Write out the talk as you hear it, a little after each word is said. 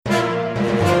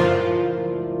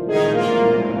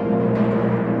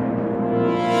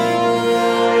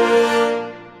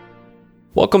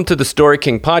Welcome to the Story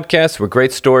King podcast, where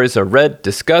great stories are read,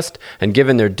 discussed, and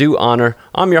given their due honor.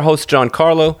 I'm your host, John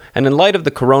Carlo, and in light of the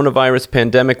coronavirus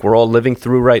pandemic we're all living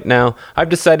through right now, I've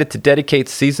decided to dedicate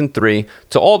Season 3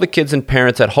 to all the kids and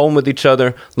parents at home with each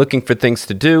other, looking for things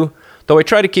to do. Though I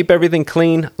try to keep everything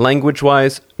clean,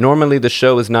 language-wise, normally the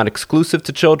show is not exclusive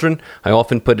to children. I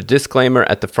often put a disclaimer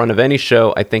at the front of any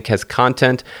show I think has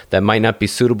content that might not be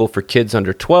suitable for kids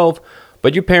under 12,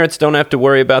 but you parents don't have to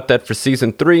worry about that for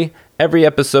Season 3. Every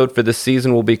episode for this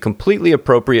season will be completely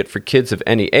appropriate for kids of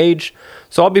any age,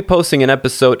 so I'll be posting an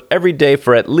episode every day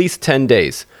for at least 10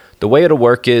 days. The way it'll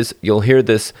work is, you'll hear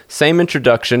this same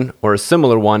introduction, or a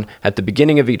similar one, at the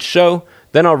beginning of each show,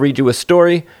 then I'll read you a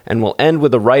story, and we'll end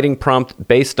with a writing prompt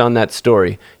based on that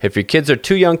story. If your kids are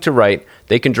too young to write,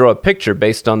 they can draw a picture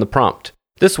based on the prompt.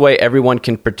 This way everyone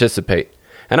can participate.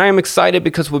 And I am excited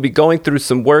because we'll be going through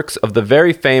some works of the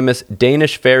very famous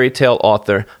Danish fairy tale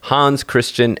author Hans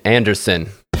Christian Andersen.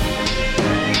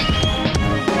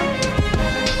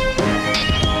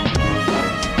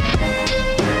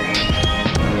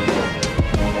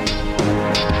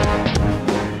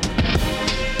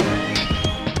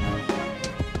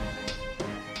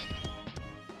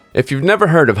 If you've never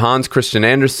heard of Hans Christian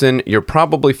Andersen, you're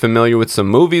probably familiar with some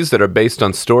movies that are based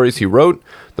on stories he wrote.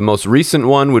 The most recent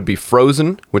one would be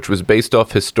Frozen, which was based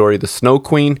off his story The Snow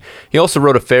Queen. He also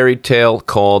wrote a fairy tale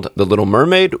called The Little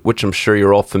Mermaid, which I'm sure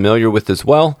you're all familiar with as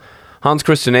well. Hans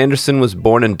Christian Andersen was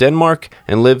born in Denmark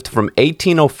and lived from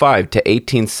 1805 to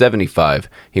 1875.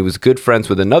 He was good friends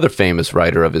with another famous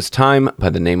writer of his time by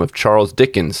the name of Charles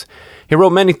Dickens. He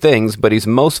wrote many things, but he's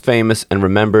most famous and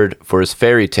remembered for his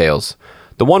fairy tales.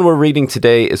 The one we're reading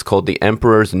today is called The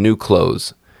Emperor's New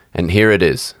Clothes, and here it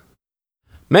is.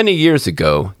 Many years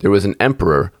ago, there was an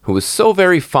emperor who was so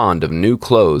very fond of new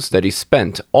clothes that he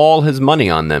spent all his money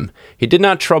on them. He did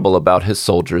not trouble about his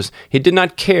soldiers. He did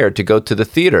not care to go to the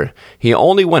theater. He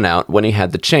only went out when he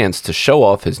had the chance to show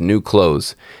off his new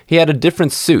clothes. He had a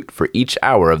different suit for each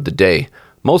hour of the day.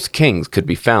 Most kings could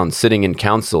be found sitting in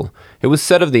council. It was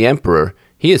said of the emperor,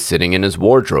 "He is sitting in his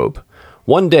wardrobe."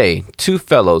 One day, two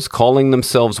fellows calling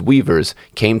themselves weavers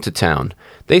came to town.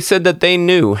 They said that they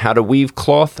knew how to weave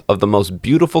cloth of the most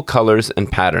beautiful colors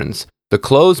and patterns. The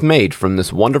clothes made from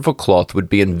this wonderful cloth would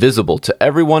be invisible to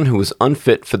everyone who was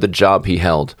unfit for the job he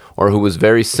held, or who was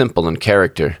very simple in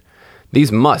character.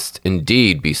 These must,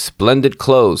 indeed, be splendid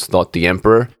clothes, thought the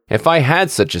emperor. If I had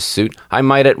such a suit, I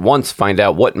might at once find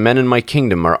out what men in my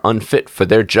kingdom are unfit for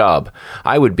their job.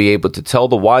 I would be able to tell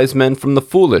the wise men from the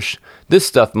foolish. This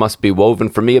stuff must be woven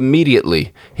for me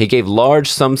immediately. He gave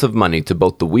large sums of money to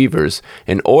both the weavers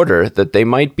in order that they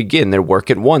might begin their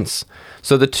work at once.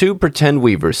 So the two pretend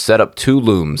weavers set up two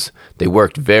looms. They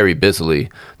worked very busily,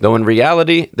 though in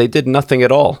reality they did nothing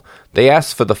at all. They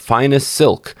asked for the finest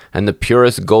silk and the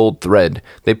purest gold thread.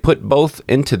 They put both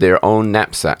into their own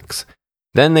knapsacks.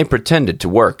 Then they pretended to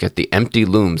work at the empty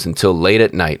looms until late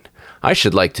at night. "I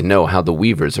should like to know how the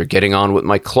weavers are getting on with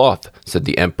my cloth," said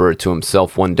the emperor to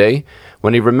himself one day.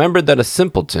 When he remembered that a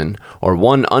simpleton, or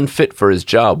one unfit for his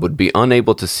job, would be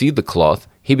unable to see the cloth,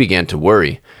 he began to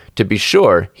worry. To be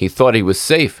sure, he thought he was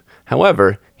safe.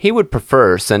 However, he would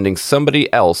prefer sending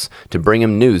somebody else to bring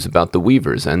him news about the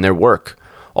weavers and their work.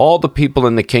 All the people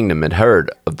in the kingdom had heard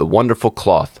of the wonderful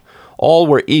cloth. All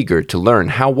were eager to learn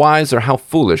how wise or how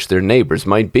foolish their neighbors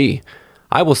might be.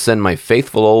 "I will send my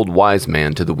faithful old wise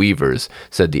man to the weavers,"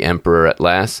 said the emperor at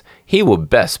last. "He will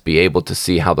best be able to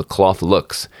see how the cloth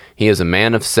looks. He is a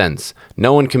man of sense.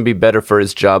 No one can be better for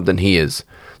his job than he is."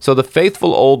 So the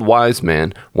faithful old wise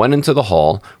man went into the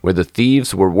hall where the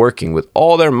thieves were working with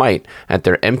all their might at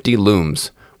their empty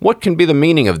looms. "What can be the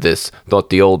meaning of this?"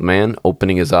 thought the old man,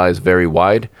 opening his eyes very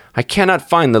wide. "I cannot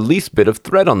find the least bit of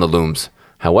thread on the looms."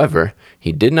 However,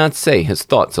 he did not say his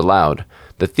thoughts aloud.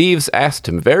 The thieves asked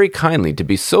him very kindly to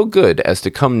be so good as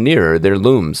to come nearer their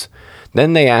looms.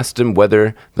 Then they asked him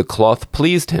whether the cloth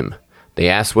pleased him. They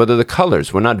asked whether the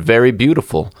colors were not very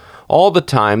beautiful. All the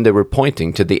time they were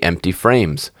pointing to the empty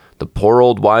frames. The poor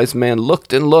old wise man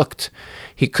looked and looked.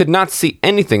 He could not see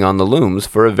anything on the looms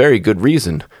for a very good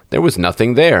reason. There was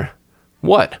nothing there.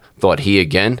 "What?" thought he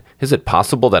again. "Is it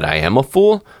possible that I am a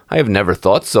fool? I have never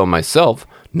thought so myself.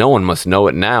 No one must know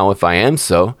it now if I am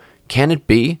so. Can it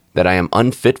be that I am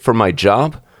unfit for my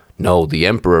job? No, the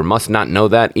emperor must not know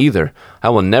that either. I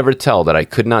will never tell that I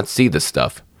could not see the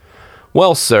stuff."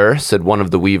 "Well, sir," said one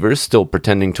of the weavers, still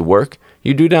pretending to work,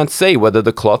 "you do not say whether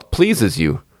the cloth pleases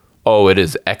you." "Oh, it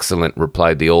is excellent,"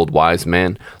 replied the old wise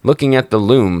man, looking at the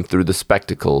loom through the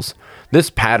spectacles. "This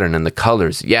pattern and the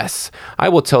colors, yes, I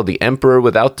will tell the emperor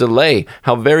without delay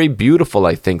how very beautiful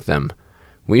I think them."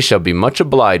 "We shall be much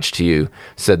obliged to you,"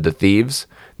 said the thieves.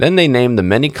 Then they named the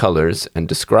many colors and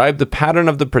described the pattern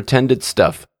of the pretended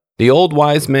stuff. The old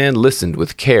wise man listened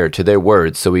with care to their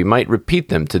words so he might repeat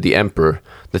them to the emperor.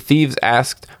 The thieves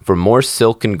asked for more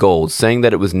silk and gold, saying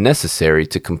that it was necessary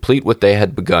to complete what they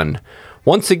had begun.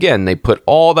 Once again, they put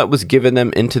all that was given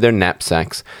them into their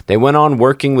knapsacks. They went on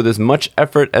working with as much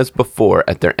effort as before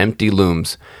at their empty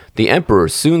looms. The emperor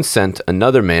soon sent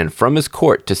another man from his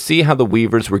court to see how the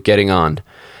weavers were getting on.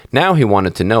 Now he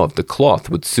wanted to know if the cloth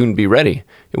would soon be ready.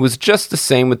 It was just the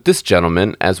same with this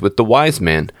gentleman as with the wise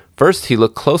man. First he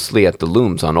looked closely at the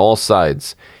looms on all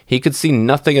sides. He could see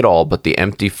nothing at all but the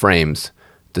empty frames.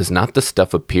 "Does not the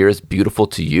stuff appear as beautiful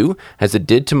to you as it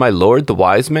did to my lord the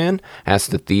wise man?"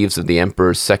 asked the thieves of the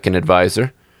emperor's second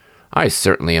adviser. "I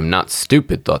certainly am not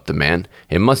stupid," thought the man.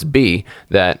 "It must be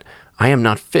that I am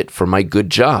not fit for my good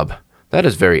job. That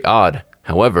is very odd.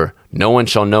 However, no one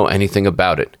shall know anything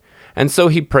about it." And so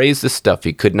he praised the stuff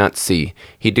he could not see.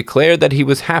 He declared that he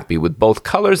was happy with both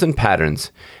colors and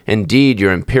patterns. "Indeed,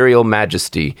 your imperial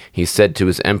majesty," he said to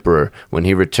his emperor when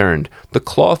he returned, "the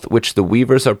cloth which the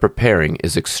weavers are preparing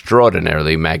is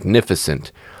extraordinarily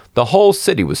magnificent." The whole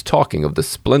city was talking of the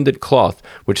splendid cloth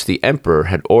which the emperor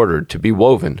had ordered to be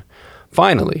woven.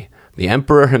 Finally, the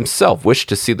emperor himself wished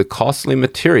to see the costly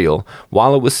material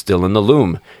while it was still in the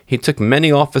loom. He took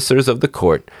many officers of the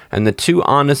court and the 2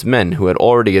 honest men who had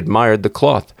already admired the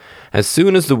cloth. As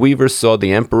soon as the weavers saw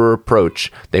the emperor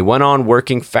approach, they went on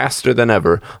working faster than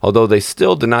ever, although they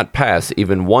still did not pass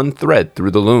even one thread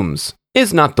through the looms.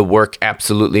 "Is not the work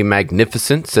absolutely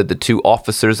magnificent?" said the 2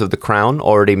 officers of the crown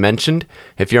already mentioned.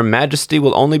 "If your majesty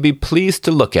will only be pleased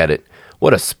to look at it.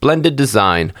 What a splendid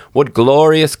design, what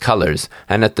glorious colors!"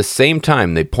 And at the same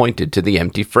time they pointed to the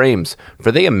empty frames,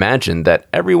 for they imagined that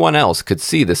everyone else could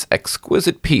see this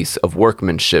exquisite piece of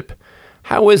workmanship.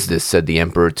 "How is this?" said the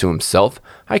emperor to himself.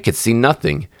 "I could see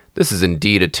nothing. This is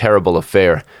indeed a terrible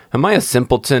affair. Am I a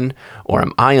simpleton, or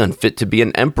am I unfit to be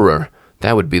an emperor?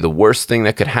 That would be the worst thing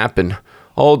that could happen.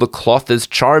 Oh, the cloth is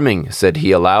charming," said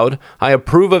he aloud. "I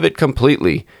approve of it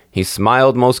completely." He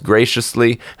smiled most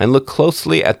graciously and looked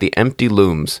closely at the empty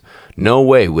looms. No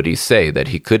way would he say that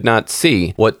he could not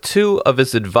see what 2 of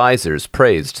his advisers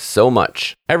praised so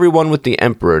much. Everyone with the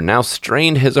emperor now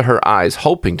strained his or her eyes,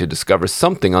 hoping to discover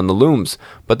something on the looms,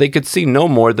 but they could see no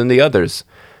more than the others.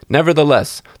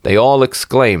 Nevertheless, they all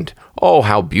exclaimed, "Oh,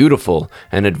 how beautiful!"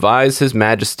 and advised His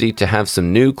Majesty to have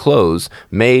some new clothes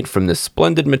made from this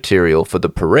splendid material for the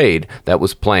parade that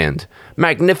was planned.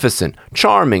 "Magnificent,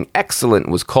 charming, excellent,"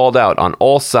 was called out on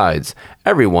all sides.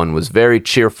 Everyone was very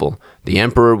cheerful. The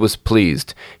emperor was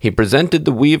pleased. He presented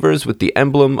the weavers with the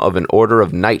emblem of an order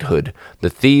of knighthood. The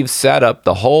thieves sat up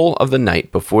the whole of the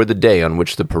night before the day on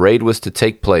which the parade was to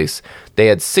take place. They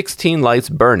had 16 lights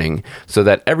burning so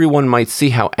that everyone might see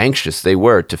how anxious they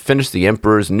were to finish the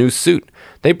emperor's new suit.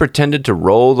 They pretended to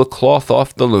roll the cloth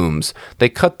off the looms. They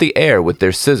cut the air with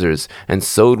their scissors and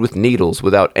sewed with needles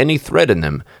without any thread in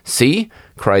them. "See,"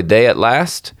 cried they at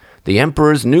last, "the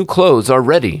emperor's new clothes are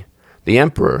ready." The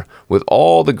emperor, with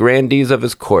all the grandees of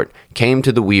his court, came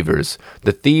to the weavers.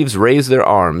 The thieves raised their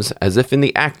arms, as if in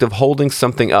the act of holding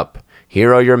something up.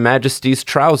 "Here are your majesty's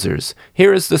trousers.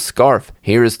 Here is the scarf.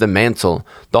 Here is the mantle.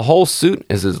 The whole suit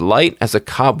is as light as a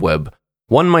cobweb.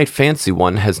 One might fancy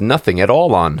one has nothing at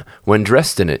all on, when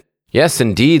dressed in it." "Yes,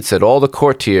 indeed," said all the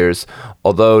courtiers,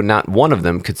 although not one of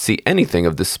them could see anything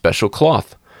of this special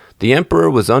cloth. The emperor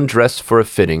was undressed for a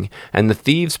fitting, and the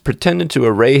thieves pretended to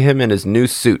array him in his new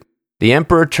suit. The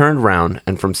emperor turned round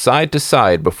and from side to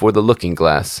side before the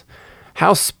looking-glass.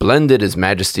 "How splendid His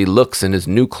Majesty looks in his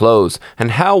new clothes, and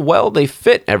how well they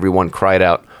fit!" everyone cried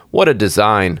out. "What a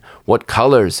design! What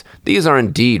colors! These are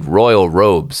indeed royal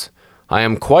robes." "I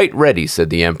am quite ready," said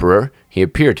the emperor. He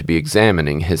appeared to be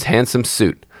examining his handsome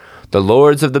suit. The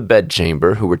lords of the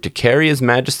bedchamber, who were to carry His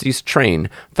Majesty's train,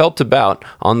 felt about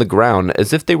on the ground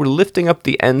as if they were lifting up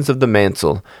the ends of the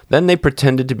mantle. Then they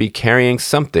pretended to be carrying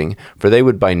something, for they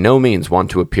would by no means want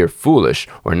to appear foolish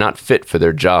or not fit for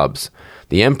their jobs.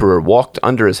 The emperor walked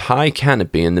under his high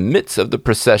canopy in the midst of the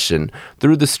procession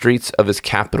through the streets of his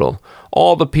capital.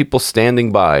 All the people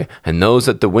standing by and those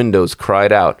at the windows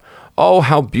cried out, "Oh,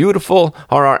 how beautiful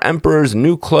are our emperor's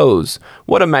new clothes!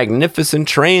 What a magnificent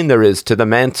train there is to the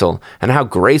mantle, and how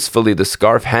gracefully the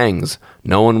scarf hangs!"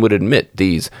 No one would admit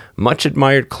these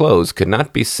much-admired clothes could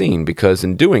not be seen, because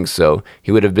in doing so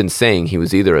he would have been saying he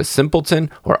was either a simpleton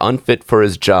or unfit for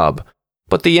his job.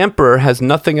 "But the emperor has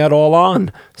nothing at all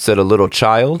on," said a little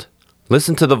child.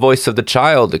 "Listen to the voice of the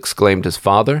child," exclaimed his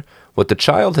father. What the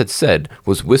child had said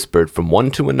was whispered from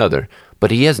one to another. "But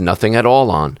he has nothing at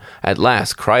all on," at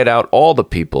last cried out all the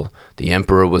people. The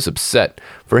emperor was upset,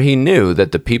 for he knew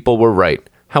that the people were right.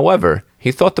 However,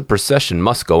 He thought the procession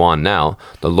must go on now.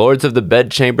 The lords of the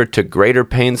bedchamber took greater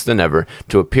pains than ever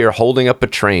to appear holding up a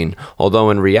train,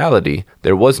 although in reality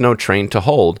there was no train to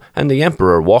hold, and the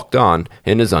emperor walked on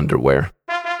in his underwear.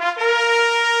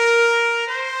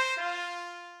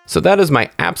 So that is my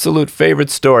absolute favorite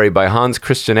story by Hans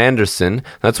Christian Andersen.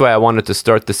 That's why I wanted to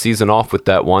start the season off with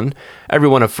that one.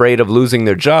 Everyone afraid of losing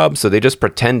their job, so they just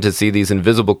pretend to see these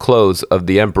invisible clothes of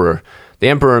the emperor. The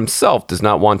emperor himself does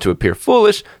not want to appear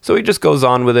foolish, so he just goes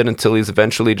on with it until he's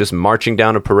eventually just marching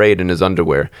down a parade in his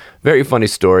underwear. Very funny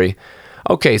story.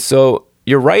 Okay, so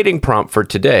your writing prompt for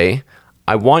today,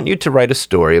 I want you to write a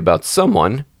story about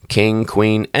someone, king,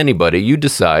 queen, anybody, you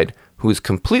decide, who is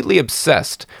completely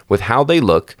obsessed with how they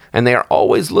look, and they are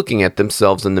always looking at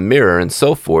themselves in the mirror and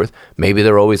so forth. Maybe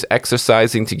they're always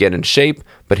exercising to get in shape,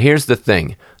 but here's the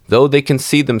thing. Though they can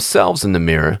see themselves in the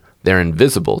mirror, they're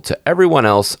invisible to everyone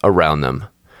else around them.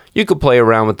 You could play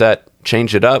around with that,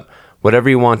 change it up, whatever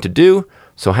you want to do,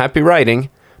 so happy writing.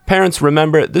 Parents,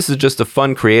 remember, this is just a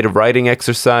fun creative writing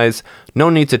exercise. No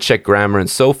need to check grammar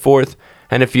and so forth.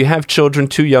 And if you have children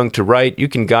too young to write, you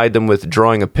can guide them with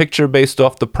drawing a picture based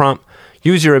off the prompt.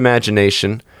 Use your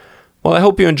imagination. Well, I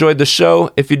hope you enjoyed the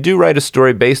show. If you do write a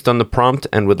story based on the prompt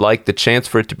and would like the chance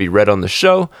for it to be read on the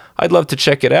show, I'd love to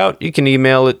check it out. You can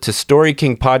email it to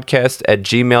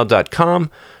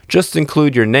storykingpodcast@gmail.com. Just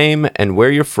include your name and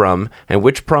where you're from and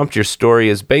which prompt your story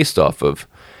is based off of.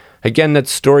 Again,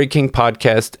 that's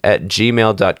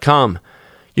storykingpodcast@gmail.com.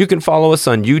 You can follow us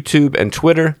on YouTube and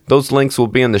Twitter. Those links will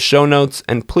be in the show notes.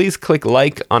 And please click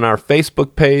like on our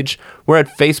Facebook page. We're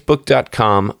at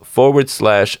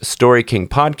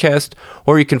facebook.com/StoryKingPodcast.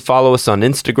 Or you can follow us on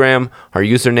Instagram. Our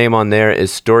username on there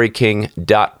is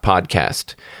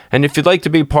storyking.podcast. And if you'd like to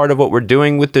be part of what we're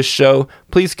doing with this show,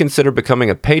 please consider becoming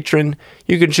a patron.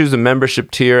 You can choose a membership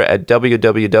tier at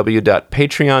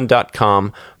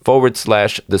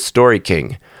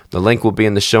www.patreon.com/TheStoryKing. The link will be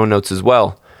in the show notes as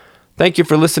well. Thank you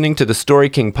for listening to the Story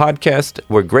King podcast,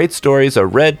 where great stories are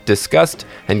read, discussed,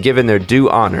 and given their due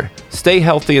honor. Stay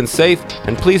healthy and safe,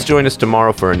 and please join us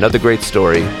tomorrow for another great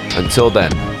story. Until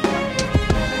then.